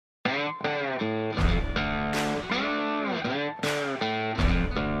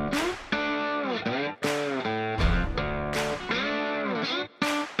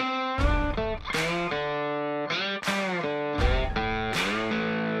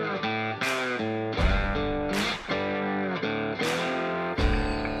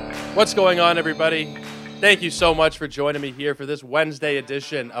What's going on, everybody? Thank you so much for joining me here for this Wednesday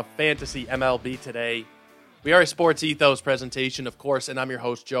edition of Fantasy MLB Today. We are a Sports Ethos presentation, of course, and I'm your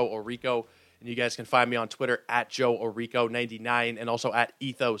host, Joe Orico. And you guys can find me on Twitter at JoeOrico99 and also at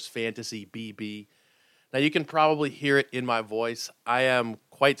EthosFantasyBB. Now, you can probably hear it in my voice. I am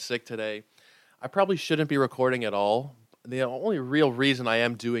quite sick today. I probably shouldn't be recording at all. The only real reason I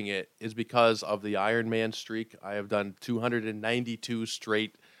am doing it is because of the Iron Man streak. I have done 292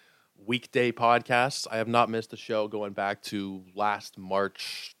 straight weekday podcasts. I have not missed a show going back to last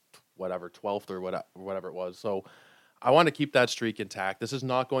March, 12th or whatever it was. So I want to keep that streak intact. This is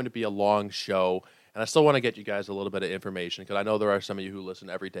not going to be a long show, and I still want to get you guys a little bit of information because I know there are some of you who listen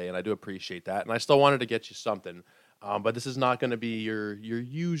every day, and I do appreciate that. And I still wanted to get you something, but this is not going to be your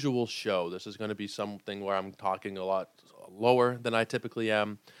usual show. This is going to be something where I'm talking a lot lower than I typically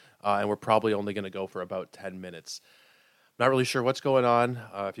am, and we're probably only going to go for about 10 minutes. Not really sure what's going on.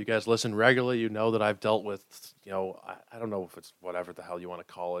 If you guys listen regularly, you know that I've dealt with, I don't know if it's whatever the hell you want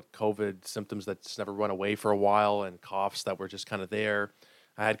to call it, COVID symptoms that's never run away for a while and coughs that were just kind of there.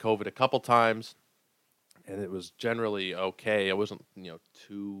 I had COVID a couple times, and it was generally okay. It wasn't,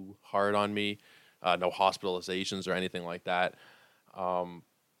 too hard on me. No hospitalizations or anything like that.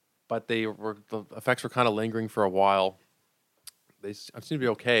 But the effects were kind of lingering for a while. They seem to be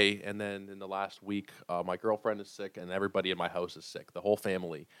okay, and then in the last week, my girlfriend is sick, and everybody in my house is sick, the whole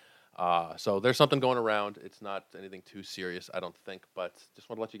family. So there's something going around. It's not anything too serious, I don't think, but just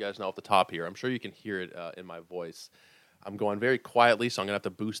want to let you guys know off the top here. I'm sure you can hear it in my voice. I'm going very quietly, so I'm going to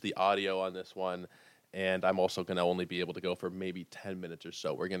have to boost the audio on this one, and I'm also going to only be able to go for maybe 10 minutes or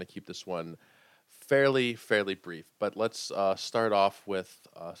so. We're going to keep this one fairly brief, but let's start off with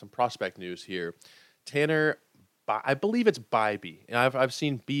some prospect news here. Tanner, I believe it's Bibee. I've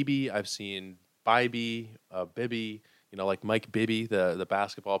seen BB, I've seen Bibee, Bibby, like Mike Bibby, the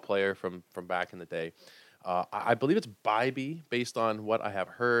basketball player from back in the day. I believe it's Bibee based on what I have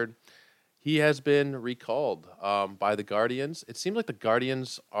heard. He has been recalled by the Guardians. It seems like the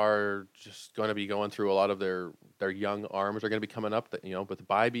Guardians are just going to be going through a lot of their young arms are going to be coming up. With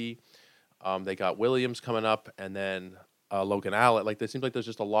Bibee, they got Williams coming up, and then Logan Allen. It seems like there's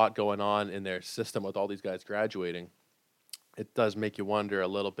just a lot going on in their system with all these guys graduating. It does make you wonder a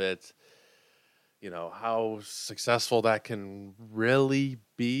little bit, how successful that can really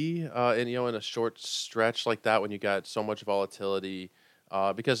be, in a short stretch like that when you got so much volatility.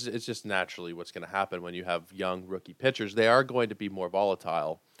 Because it's just naturally what's going to happen when you have young rookie pitchers. They are going to be more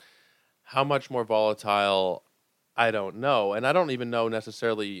volatile. How much more volatile, I don't know. And I don't even know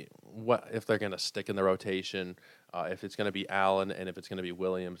necessarily if they're going to stick in the rotation, if it's going to be Allen and if it's going to be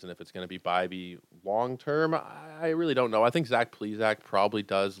Williams and if it's going to be Bibee long term. I really don't know. I think Zach Plesac probably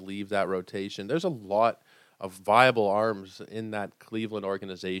does leave that rotation. There's a lot of viable arms in that Cleveland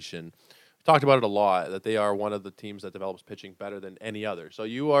organization. We talked about it a lot, that they are one of the teams that develops pitching better than any other. So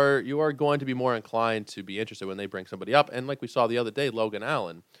you are going to be more inclined to be interested when they bring somebody up. And like we saw the other day, Logan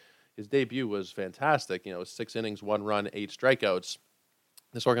Allen, his debut was fantastic. 6 innings, 1 run, 8 strikeouts.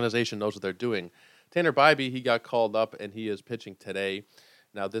 This organization knows what they're doing. Tanner Bibee, he got called up, and he is pitching today.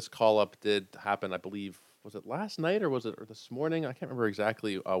 Now, this call-up did happen, I believe, was it last night or was it this morning? I can't remember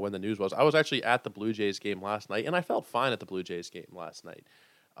exactly when the news was. I was actually at the Blue Jays game last night, and I felt fine at the Blue Jays game last night.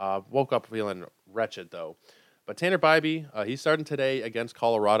 Woke up feeling wretched, though. But Tanner Bibee, he's starting today against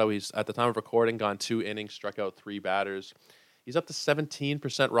Colorado. He's, at the time of recording, gone 2 innings, struck out 3 batters. He's up to 17%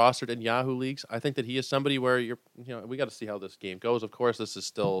 rostered in Yahoo leagues. I think that he is somebody where we got to see how this game goes. Of course, this is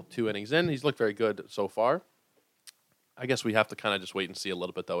still 2 innings in. He's looked very good so far. I guess we have to kind of just wait and see a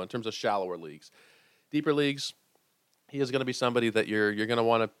little bit, though, in terms of shallower leagues. Deeper leagues, he is going to be somebody that you're going to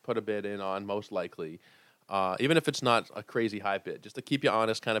want to put a bid in on, most likely. Even if it's not a crazy high bid, just to keep you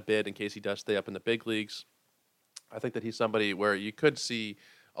honest kind of bid in case he does stay up in the big leagues. I think that he's somebody where you could see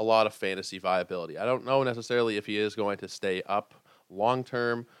a lot of fantasy viability. I don't know necessarily if he is going to stay up long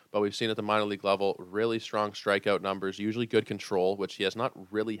term, but we've seen at the minor league level really strong strikeout numbers, usually good control, which he has not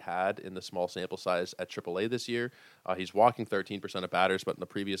really had in the small sample size at AAA this year. He's walking 13% of batters, but in the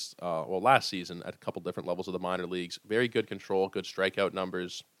previous, last season at a couple different levels of the minor leagues, very good control, good strikeout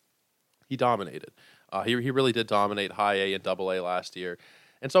numbers. He dominated. He really did dominate high A and double A last year.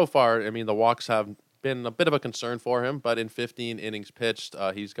 And so far, the walks have been a bit of a concern for him, but in 15 innings pitched,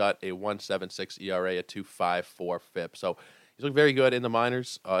 he's got a 1.76 ERA, a 2.54 FIP. So he's looked very good in the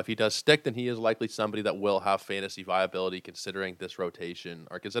minors. If he does stick, then he is likely somebody that will have fantasy viability considering this rotation,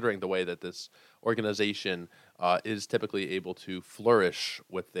 or considering the way that this organization is typically able to flourish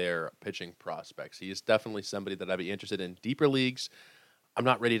with their pitching prospects. He is definitely somebody that I'd be interested in deeper leagues. I'm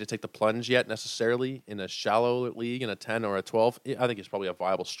not ready to take the plunge yet necessarily in a shallow league in a 10 or a 12. I think he's probably a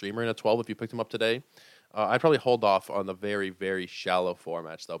viable streamer in a 12 if you picked him up today. I'd probably hold off on the very, very shallow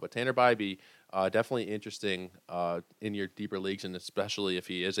formats, though. But Tanner Bybee, definitely interesting in your deeper leagues, and especially if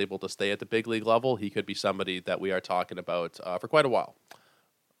he is able to stay at the big league level, he could be somebody that we are talking about for quite a while.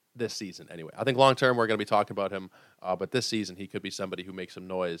 This season, anyway. I think long term we're going to be talking about him, but this season he could be somebody who makes some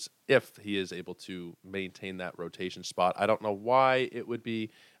noise if he is able to maintain that rotation spot. I don't know why it would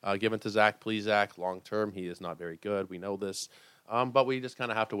be given to Zach Plesac long term. He is not very good. We know this, but we just kind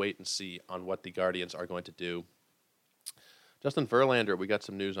of have to wait and see on what the Guardians are going to do. Justin Verlander, we got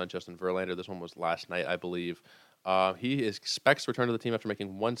some news on Justin Verlander. This one was last night, I believe. He expects to return to the team after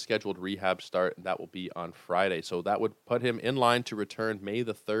making one scheduled rehab start, and that will be on Friday. So that would put him in line to return May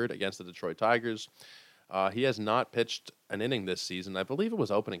the 3rd against the Detroit Tigers. He has not pitched an inning this season. I believe it was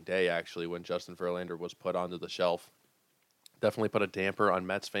opening day, actually, when Justin Verlander was put onto the shelf. Definitely put a damper on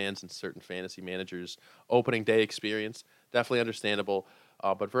Mets fans and certain fantasy managers' opening day experience. Definitely understandable.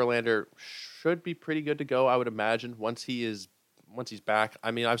 But Verlander should be pretty good to go, I would imagine, once he's back.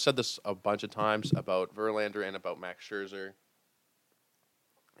 I mean, I've said this a bunch of times about Verlander and about Max Scherzer,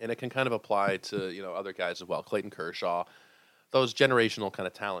 and it can kind of apply to other guys as well. Clayton Kershaw, those generational kind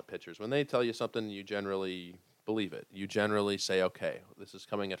of talent pitchers. When they tell you something, you generally believe it. You generally say, okay, this is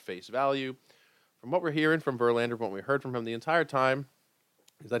coming at face value. From what we're hearing from Verlander, from what we heard from him the entire time,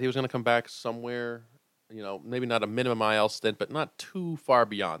 is that he was going to come back somewhere, maybe not a minimum IL stint, but not too far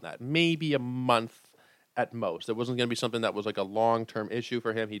beyond that. Maybe a month at most. It wasn't going to be something that was like a long-term issue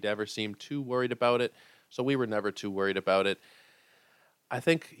for him. He never seemed too worried about it, so we were never too worried about it. I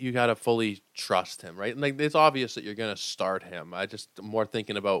think you got to fully trust him, right? And it's obvious that you're going to start him. I just more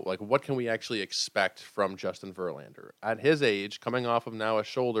thinking about what can we actually expect from Justin Verlander at his age, coming off of now a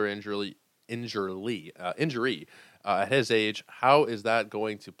shoulder injury. At his age, how is that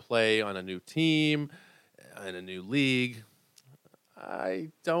going to play on a new team, in a new league? I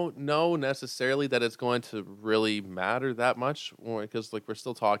don't know necessarily that it's going to really matter that much, because we're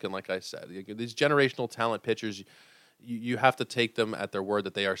still talking, like I said, these generational talent pitchers, you have to take them at their word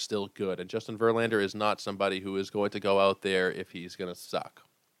that they are still good. And Justin Verlander is not somebody who is going to go out there if he's going to suck.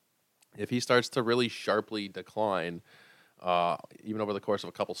 If he starts to really sharply decline, even over the course of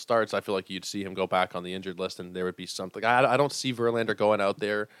a couple starts, I feel like you'd see him go back on the injured list, and there would be something. I don't see Verlander going out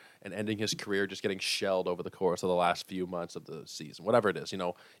there and ending his career just getting shelled over the course of the last few months of the season, whatever it is.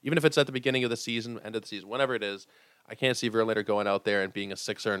 Even if it's at the beginning of the season, end of the season, whatever it is, I can't see Verlander going out there and being a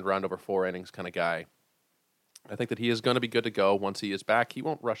 6 earned run over 4 innings kind of guy. I think that he is going to be good to go once he is back. He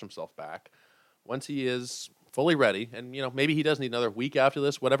won't rush himself back. Once he is fully ready, and maybe he does need another week after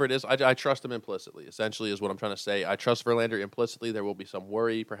this, whatever it is, I trust him implicitly, essentially is what I'm trying to say. I trust Verlander implicitly. There will be some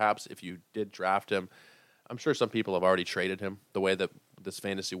worry, perhaps, if you did draft him. I'm sure some people have already traded him. The way that this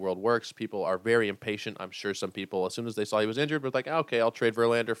fantasy world works, people are very impatient. I'm sure some people, as soon as they saw he was injured, were like, okay, I'll trade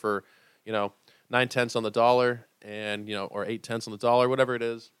Verlander for 9/10 on the dollar, and or 8/10 on the dollar, whatever it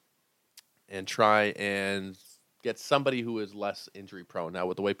is, and try and get somebody who is less injury prone. Now,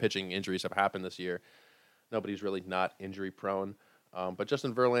 with the way pitching injuries have happened this year, nobody's really not injury prone. But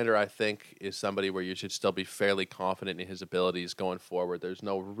Justin Verlander, I think, is somebody where you should still be fairly confident in his abilities going forward. There's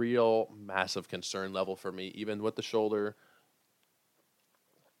no real massive concern level for me, even with the shoulder.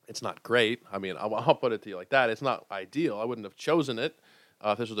 It's not great. I mean, I'll put it to you like that. It's not ideal. I wouldn't have chosen it.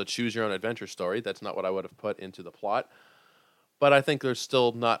 If this was a choose-your-own-adventure story, that's not what I would have put into the plot. But I think there's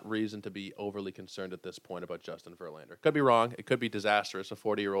still not reason to be overly concerned at this point about Justin Verlander. Could be wrong. It could be disastrous. A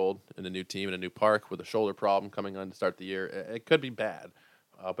 40-year-old in a new team, in a new park with a shoulder problem coming on to start the year. It could be bad.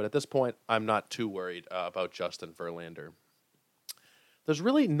 But at this point, I'm not too worried about Justin Verlander. There's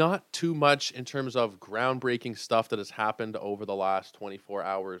really not too much in terms of groundbreaking stuff that has happened over the last 24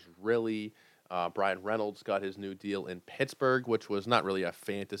 hours, really. Brian Reynolds got his new deal in Pittsburgh, which was not really a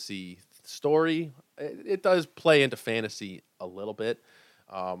fantasy story. It does play into fantasy a little bit.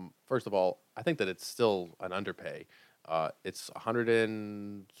 First of all, I think that it's still an underpay. It's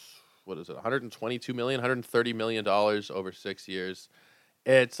 $122 million, $130 million over 6 years.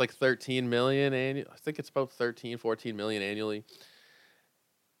 It's like $13 million annually. I think it's about $14 million annually.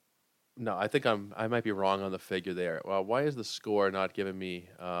 No, I think I might be wrong on the figure there. Well, why is the score not giving me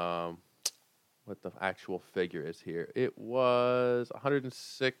what the actual figure is here? It was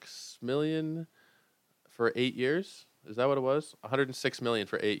 $106 million for 8 years. Is that what it was? $106 million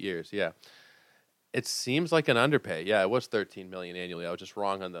for 8 years. Yeah. It seems like an underpay. Yeah, it was $13 million annually. I was just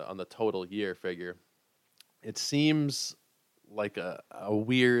wrong on the total year figure. It seems like a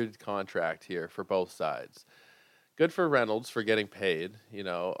weird contract here for both sides. Good for Reynolds for getting paid. You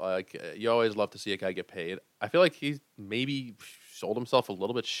always love to see a guy get paid. I feel like he's maybe sold himself a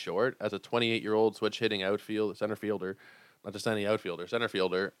little bit short as a 28-year-old switch hitting center fielder, not just any outfielder, center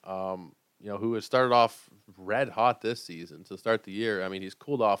fielder. Who has started off red hot this season to start the year. I mean, he's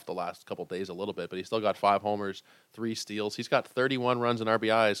cooled off the last couple days a little bit, but he's still got 5 homers, 3 steals. He's got 31 runs and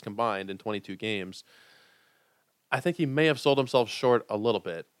RBIs combined in 22 games. I think he may have sold himself short a little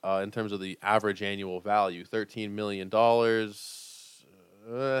bit in terms of the average annual value, $13 million.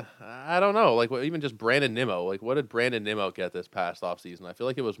 I don't know. Like, even just Brandon Nimmo. Like, what did Brandon Nimmo get this past offseason? I feel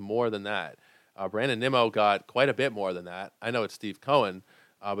like it was more than that. Brandon Nimmo got quite a bit more than that. I know it's Steve Cohen,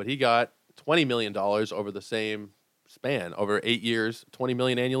 but he got $20 million over the same span, over 8 years, $20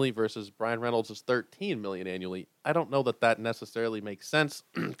 million annually versus Brian Reynolds is $13 million annually. I don't know that necessarily makes sense.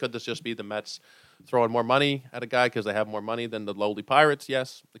 Could this just be the Mets throwing more money at a guy because they have more money than the lowly Pirates?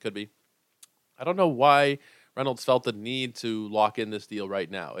 Yes, it could be. I don't know why Reynolds felt the need to lock in this deal right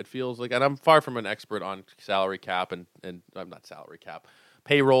now. It feels like, and I'm far from an expert on salary cap and I'm not salary cap,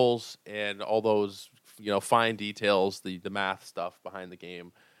 payrolls and all those, fine details, the math stuff behind the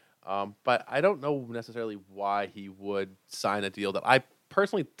game. But I don't know necessarily why he would sign a deal that I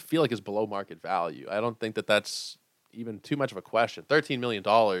personally feel like is below market value. I don't think that that's even too much of a question. $13 million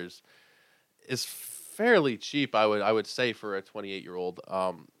is fairly cheap, I would say, for a 28-year-old.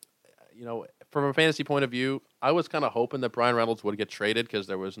 From a fantasy point of view, I was kind of hoping that Brian Reynolds would get traded because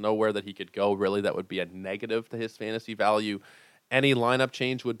there was nowhere that he could go really that would be a negative to his fantasy value. Any lineup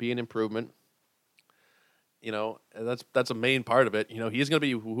change would be an improvement. That's a main part of it. He's going to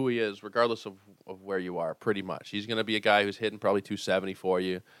be who he is regardless of where you are, pretty much. He's going to be a guy who's hitting probably 270 for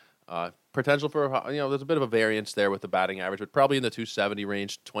you. Potential for, there's a bit of a variance there with the batting average, but probably in the 270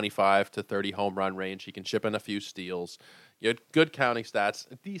 range, 25 to 30 home run range. He can chip in a few steals. You had good counting stats,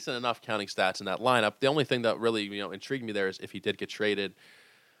 decent enough counting stats in that lineup. The only thing that really, intrigued me there is if he did get traded.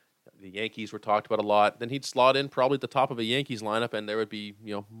 The Yankees were talked about a lot. Then he'd slot in probably at the top of a Yankees lineup, and there would be,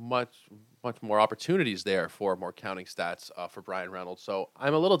 much more opportunities there for more counting stats for Brian Reynolds. So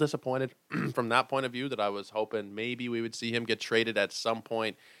I'm a little disappointed from that point of view that I was hoping maybe we would see him get traded at some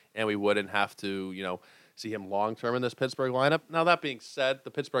point and we wouldn't have to, see him long-term in this Pittsburgh lineup. Now, that being said,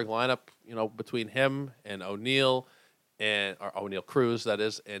 the Pittsburgh lineup, between him and O'Neill Cruz, that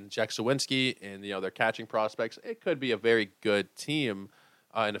is, and Jack Sawinski and, their catching prospects, it could be a very good team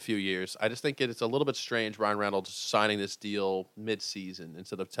in a few years. I just think it's a little bit strange Ryan Reynolds signing this deal mid-season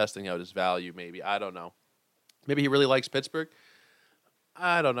instead of testing out his value maybe. I don't know. Maybe he really likes Pittsburgh.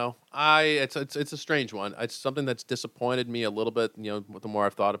 I don't know. It's a strange one. It's something that's disappointed me a little bit. The more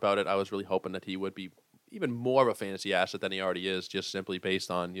I've thought about it, I was really hoping that he would be even more of a fantasy asset than he already is, just simply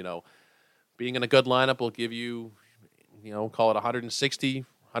based on, being in a good lineup will give you, call it 160,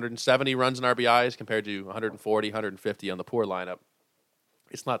 170 runs and RBIs compared to 140, 150 on the poor lineup.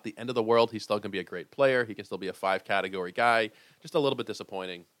 It's not the end of the world. He's still going to be a great player. He can still be a 5-category guy. Just a little bit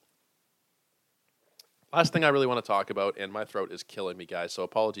disappointing. Last thing I really want to talk about, and my throat is killing me, guys, so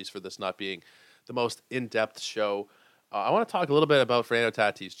apologies for this not being the most in-depth show. I want to talk a little bit about Fernando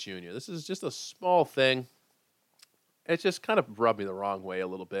Tatis Jr. This is just a small thing. It just kind of rubbed me the wrong way a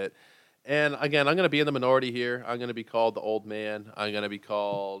little bit. And again, I'm going to be in the minority here. I'm going to be called the old man.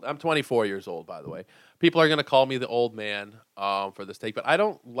 I'm 24 years old, by the way. People are going to call me the old man for this take, but I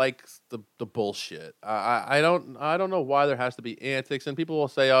don't like the bullshit. I don't know why there has to be antics, and people will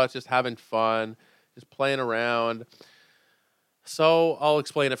say, oh, it's just having fun, just playing around. So I'll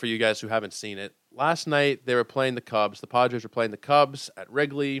explain it for you guys who haven't seen it. Last night, they were playing the Cubs. The Padres were playing the Cubs at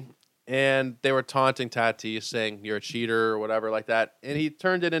Wrigley. And they were taunting Tatis, saying, you're a cheater or whatever like that. And he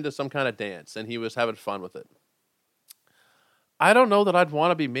turned it into some kind of dance, and he was having fun with it. I don't know that I'd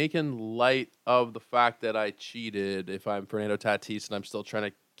want to be making light of the fact that I cheated if I'm Fernando Tatis and I'm still trying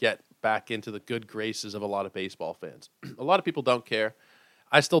to get back into the good graces of a lot of baseball fans. A lot of people don't care.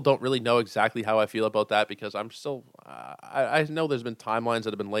 I still don't really know exactly how I feel about that because I'm still I know there's been timelines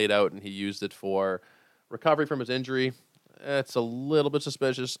that have been laid out, and he used it for recovery from his injury. It's a little bit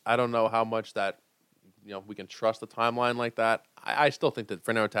suspicious. I don't know how much that, we can trust a timeline like that. I still think that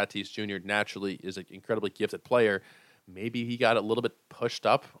Fernando Tatis Jr. naturally is an incredibly gifted player. Maybe he got a little bit pushed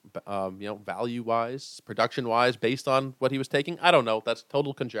up, value-wise, production-wise, based on what he was taking. I don't know. That's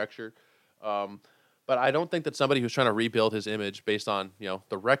total conjecture. But I don't think that somebody who's trying to rebuild his image based on,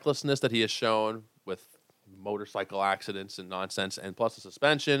 the recklessness that he has shown with motorcycle accidents and nonsense, and plus a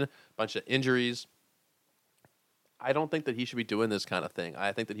suspension, a bunch of injuries, I don't think that he should be doing this kind of thing.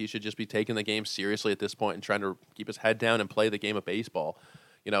 I think that he should just be taking the game seriously at this point and trying to keep his head down and play the game of baseball.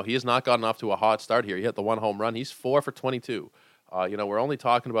 He has not gotten off to a hot start here. He hit the 1 home run. He's 4 for 22. We're only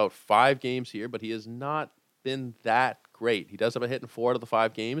talking about 5 games here, but he has not been that great. He does have a hit in 4 out of the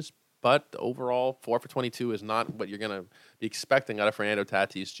 5 games, but overall, 4 for 22 is not what you're going to be expecting out of Fernando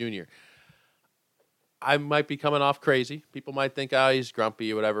Tatis Jr. I might be coming off crazy. People might think, he's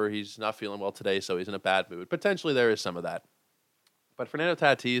grumpy or whatever. He's not feeling well today, so he's in a bad mood. Potentially there is some of that. But Fernando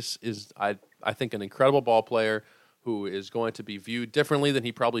Tatis is, I think, an incredible ball player who is going to be viewed differently than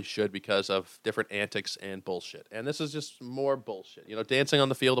he probably should because of different antics and bullshit. And this is just more bullshit. Dancing on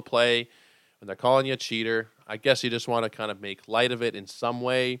the field of play, when they're calling you a cheater, I guess you just want to kind of make light of it in some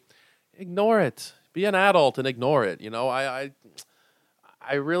way. Ignore it. Be an adult and ignore it.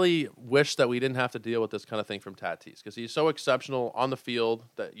 I really wish that we didn't have to deal with this kind of thing from Tatis because he's so exceptional on the field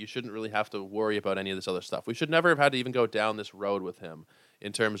that you shouldn't really have to worry about any of this other stuff. We should never have had to even go down this road with him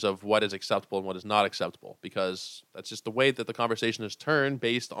in terms of what is acceptable and what is not acceptable because that's just the way that the conversation has turned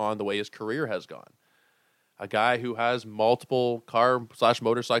based on the way his career has gone. A guy who has multiple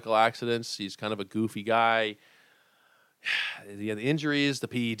car/motorcycle accidents. He's kind of a goofy guy. The injuries, the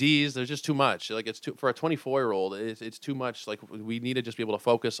PEDs, there's just too much. Like it's too for a 24-year-old. It's too much. Like we need to just be able to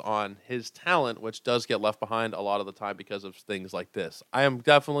focus on his talent, which does get left behind a lot of the time because of things like this. I am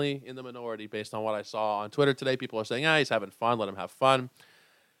definitely in the minority based on what I saw on Twitter today. People are saying, he's having fun. Let him have fun.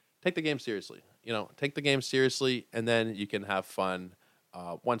 Take the game seriously. Take the game seriously, and then you can have fun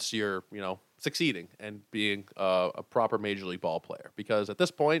once you're, succeeding and being a proper Major League ball player. Because at this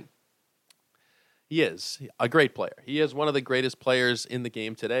point, he is a great player. He is one of the greatest players in the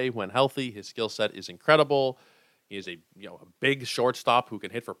game today when healthy. His skill set is incredible. He is a big shortstop who can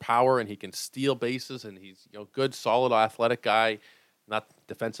hit for power and he can steal bases and he's good, solid, athletic guy. Not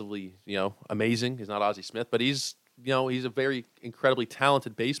defensively, amazing. He's not Ozzie Smith, but he's a very incredibly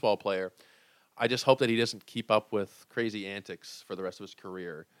talented baseball player. I just hope that he doesn't keep up with crazy antics for the rest of his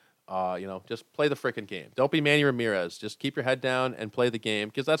career. Just play the freaking game. Don't be Manny Ramirez. Just keep your head down and play the game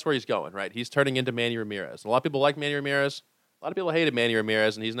because that's where he's going, right? He's turning into Manny Ramirez. A lot of people like Manny Ramirez. A lot of people hated Manny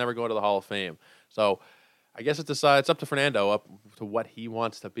Ramirez, and he's never going to the Hall of Fame. So I guess it's up to Fernando, up to what he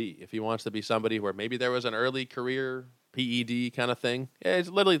wants to be. If he wants to be somebody where maybe there was an early career PED kind of thing, it's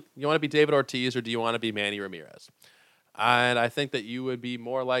literally, you want to be David Ortiz or do you want to be Manny Ramirez? And I think that you would be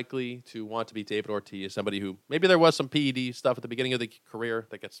more likely to want to be David Ortiz, somebody who maybe there was some PED stuff at the beginning of the career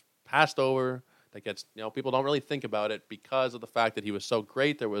that gets passed over, that gets, people don't really think about it because of the fact that he was so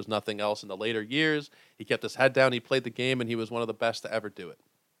great. There was nothing else in the later years. He kept his head down. He played the game, and he was one of the best to ever do it.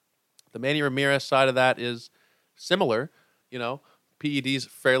 The Manny Ramirez side of that is similar, PEDs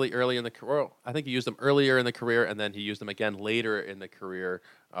fairly early in the career. I think he used them earlier in the career, and then he used them again later in the career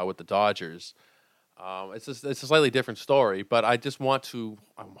with the Dodgers. It's a slightly different story, but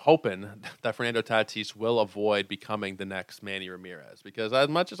I'm hoping that Fernando Tatis will avoid becoming the next Manny Ramirez because as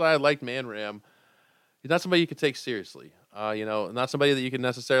much as I liked Man Ram, he's not somebody you can take seriously. Not somebody that you can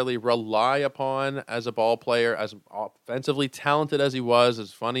necessarily rely upon as a ball player, as offensively talented as he was,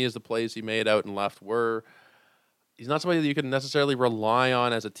 as funny as the plays he made out and left were. He's not somebody that you can necessarily rely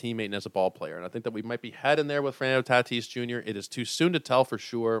on as a teammate and as a ball player. And I think that we might be heading there with Fernando Tatis Jr. It is too soon to tell for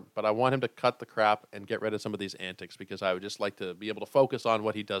sure, but I want him to cut the crap and get rid of some of these antics because I would just like to be able to focus on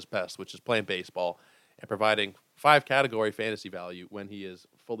what he does best, which is playing baseball and providing 5-category fantasy value when he is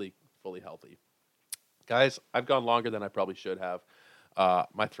fully healthy. Guys, I've gone longer than I probably should have.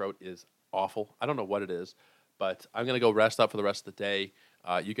 My throat is awful. I don't know what it is, but I'm going to go rest up for the rest of the day.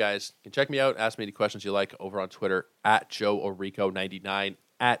 You guys can check me out, ask me any questions you like over on Twitter, at JoeOrico99,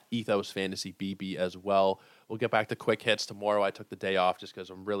 at EthosFantasyBB as well. We'll get back to quick hits tomorrow. I took the day off just because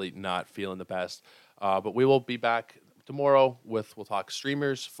I'm really not feeling the best. But we will be back tomorrow we'll talk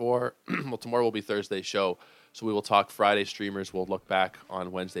streamers tomorrow will be Thursday's show. So we will talk Friday streamers. We'll look back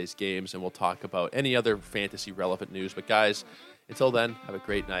on Wednesday's games, and we'll talk about any other fantasy relevant news. But guys, until then, have a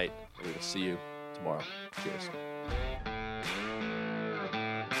great night, and we will see you tomorrow. Cheers.